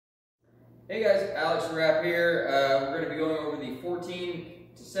Hey guys, Alex Rapp here. We're going to be going over the 14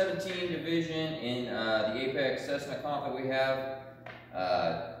 to 17 division in the APEX CSNA comp that we have.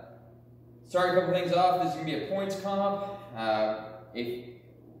 Starting a couple things off, this is going to be a points comp,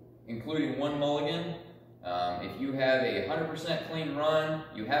 including one mulligan. If you have a 100% clean run,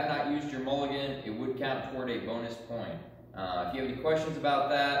 you have not used your mulligan, it would count toward a bonus point. If you have any questions about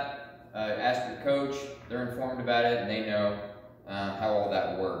that, ask your coach. They're informed about it and they know how all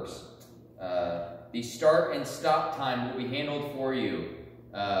that works. The start and stop time will be handled for you.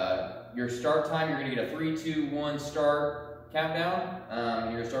 Your start time, you're going to get a 3, 2, 1 start countdown.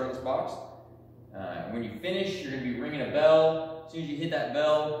 You're going to start on this box. When you finish, you're going to be ringing a bell. As soon as you hit that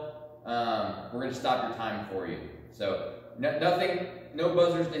bell, we're going to stop your time for you. So no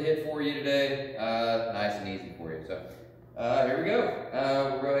buzzers to hit for you today. Nice and easy for you. So here we go.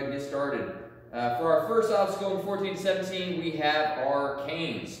 We'll go ahead and get started. For our first obstacle in 14 to 17, we have our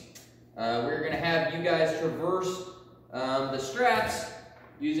canes. We're going to have you guys traverse the straps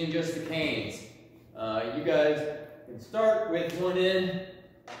using just the canes. You guys can start with one end,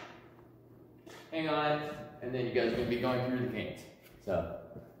 hang on it, and then you guys are going to be going through the canes. So,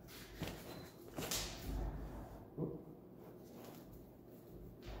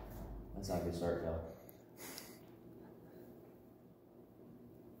 that's not a good start, though.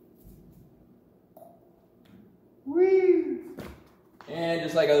 Whee! And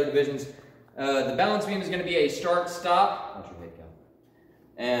just like other divisions, the balance beam is going to be a start-stop. Watch your head go.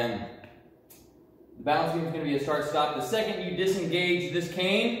 And the balance beam is going to be a start-stop. The second you disengage this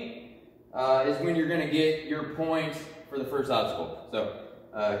cane is when you're going to get your point for the first obstacle. So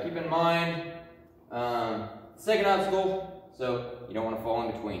keep in mind, second obstacle, so you don't want to fall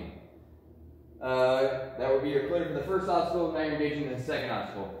in between. That would be your clear for the first obstacle. Now you're engaging the second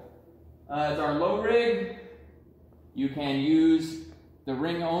obstacle. It's our low rig. You can use the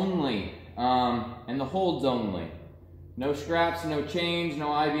ring only and the holds only. No straps, no chains,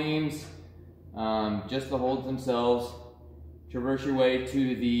 no I-beams, just the holds themselves. Traverse your way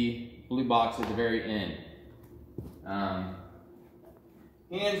to the blue box at the very end. Hands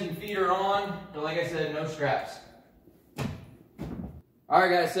and feet are on, but like I said, no straps.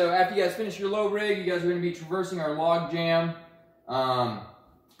 Alright guys, so after you guys finish your low rig, you guys are going to be traversing our log jam.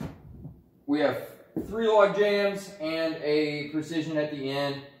 We have 3 log jams and a precision at the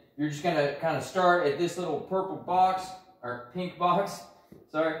end. You're just going to kind of start at this little purple box, or pink box,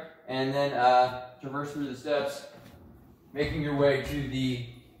 sorry, and then traverse through the steps, making your way to the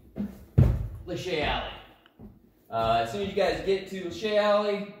Lachey Alley. As soon as you guys get to Lachey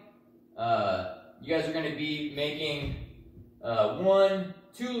Alley, you guys are going to be making 1,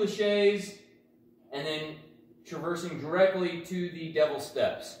 2 Lacheys, and then traversing directly to the Devil's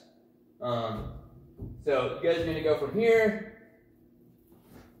Steps. So you guys are going to go from here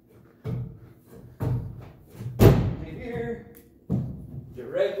to here,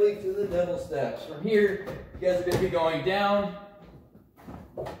 directly to the Devil's Steps. From here, you guys are going to be going down,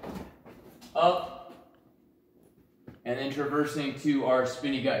 up, and then traversing to our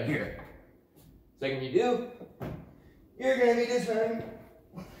spinny gut here. Second you do, you're going to be dismounting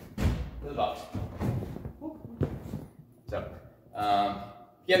to the box. So,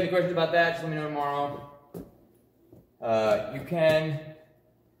 if you have any questions about that, just let me know tomorrow.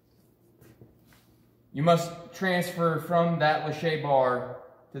 You must transfer from that Lachey bar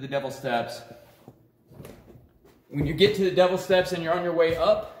to the Devil's Steps. When you get to the Devil's Steps and you're on your way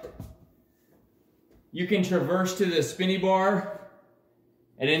up, you can traverse to the spinny bar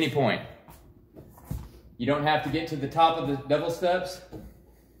at any point. You don't have to get to the top of the Devil's Steps.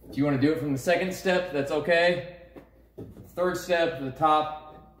 If you want to do it from the second step, that's okay. Third step to the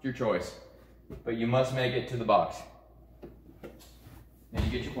top, it's your choice. But you must make it to the box. Then you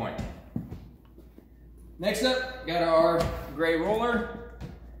get your point. Next up, got our gray roller.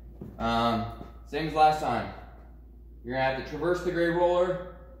 Same as last time. You're going to have to traverse the gray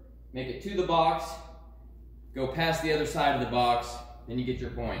roller, make it to the box, go past the other side of the box, then you get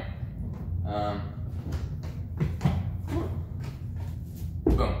your point.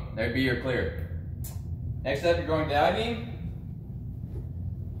 Boom, there'd be your clear. Next up, you're going to the I-beam.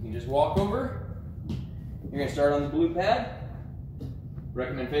 You can just walk over. You're going to start on the blue pad.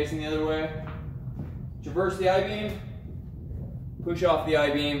 Recommend facing the other way. Traverse the I-beam. Push off the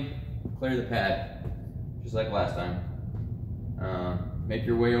I-beam. Clear the pad. Just like last time. Make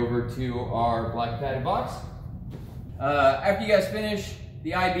your way over to our black padded box. After you guys finish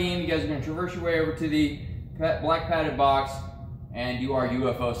the I-beam, you guys are going to traverse your way over to the black padded box and do our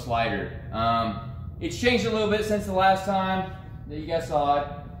UFO slider. It's changed a little bit since the last time that you guys saw it.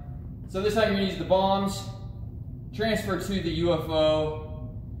 So this time you're going to use the bombs, transfer to the UFO,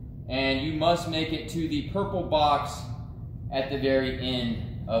 and you must make it to the purple box at the very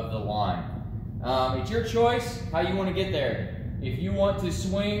end of the line. It's your choice how you want to get there. If you want to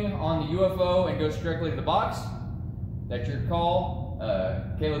swing on the UFO and go directly to the box, that's your call.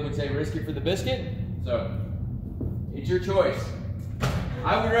 Caleb would say risk it for the biscuit. So it's your choice.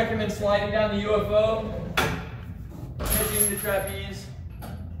 I would recommend sliding down the UFO, catching the trapeze,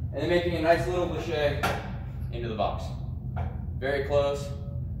 and then making a nice little cliche into the box. Very close,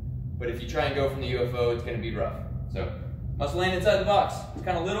 but if you try and go from the UFO, it's going to be rough. So must land inside the box. It's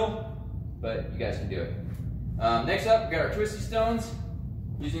kind of little, but you guys can do it. Next up, we've got our twisty stones.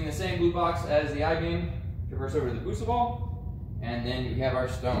 Using the same blue box as the I-beam, traverse over to the booster ball, and then we have our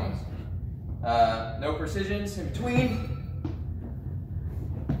stones. No precisions in between.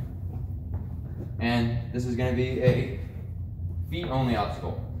 And this is going to be a feet-only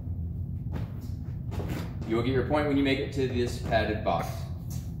obstacle. You will get your point when you make it to this padded box.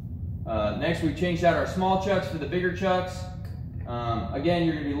 Next, we've changed out our small chucks for the bigger chucks. Again,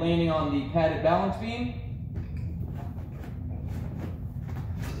 you're going to be landing on the padded balance beam.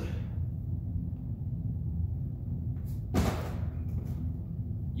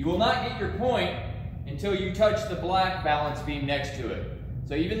 You will not get your point until you touch the black balance beam next to it.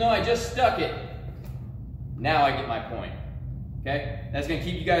 So even though I just stuck it, now I get my point. Okay? That's going to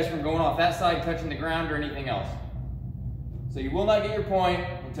keep you guys from going off that side, touching the ground or anything else. So you will not get your point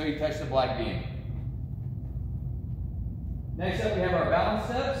until you touch the black beam. Next up, we have our balance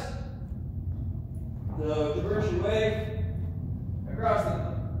steps. So traverse your way across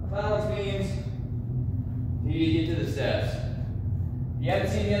the balance beams until you get to the steps. If you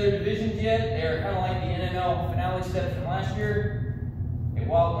haven't seen the other divisions yet, they are kind of like the NNL finale steps from last year. They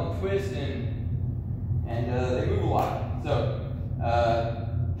wobble and twist and they move a lot. So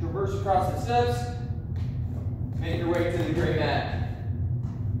traverse across the steps, make your way to the gray mat,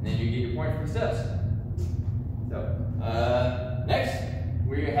 and then you get your point from the steps. So next,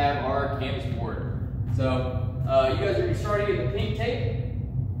 we have our canvas board. So you guys are going to be starting at the pink tape,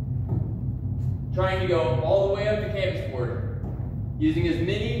 trying to go all the way up the canvas board, using as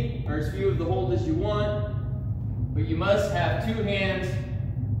many or as few of the holds as you want, but you must have two hands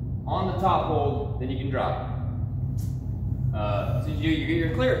on the top hold, then you can drop it. As soon as you do, you get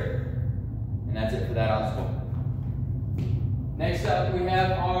your clear. And that's it for that obstacle. Next up, we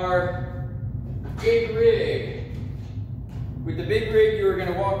have our big rig. With the big rig, you're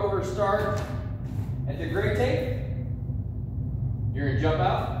going to walk over, start at the gray tape. You're going to jump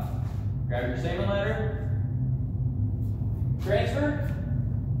out, grab your salmon ladder, transfer,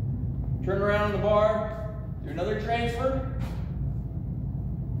 turn around on the bar, do another transfer,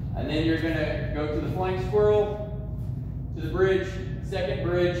 and then you're going to go to the flying squirrel, to the bridge, second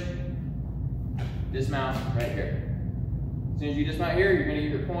bridge, dismount right here. As soon as you dismount here, you're going to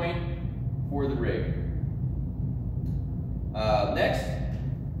get your point for the rig. Next,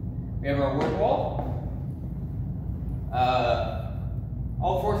 we have our work wall.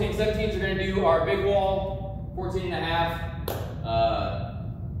 All 14 17s are going to do our big wall, 14 and a half.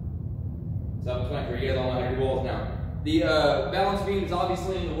 Self-explanatory, you guys all know how to do walls now. The balance beam is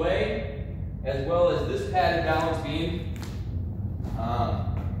obviously in the way, as well as this padded balance beam.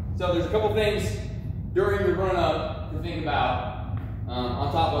 So there's a couple things during the run-up to think about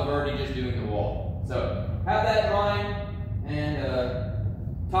on top of already just doing the wall. So have that in mind and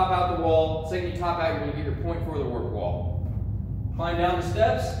top out the wall. Second you top out, you're going to get your point for the work wall. Climb down the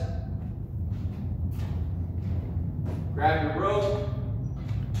steps. Grab your rope.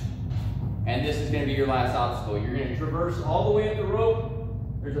 And this is going to be your last obstacle. You're going to traverse all the way up the rope.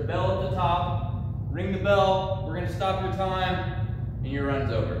 There's a bell at the top. Ring the bell. We're going to stop your time, and your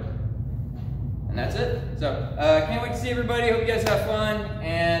run's over. And that's it. So, can't wait to see everybody. Hope you guys have fun,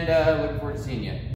 and looking forward to seeing you.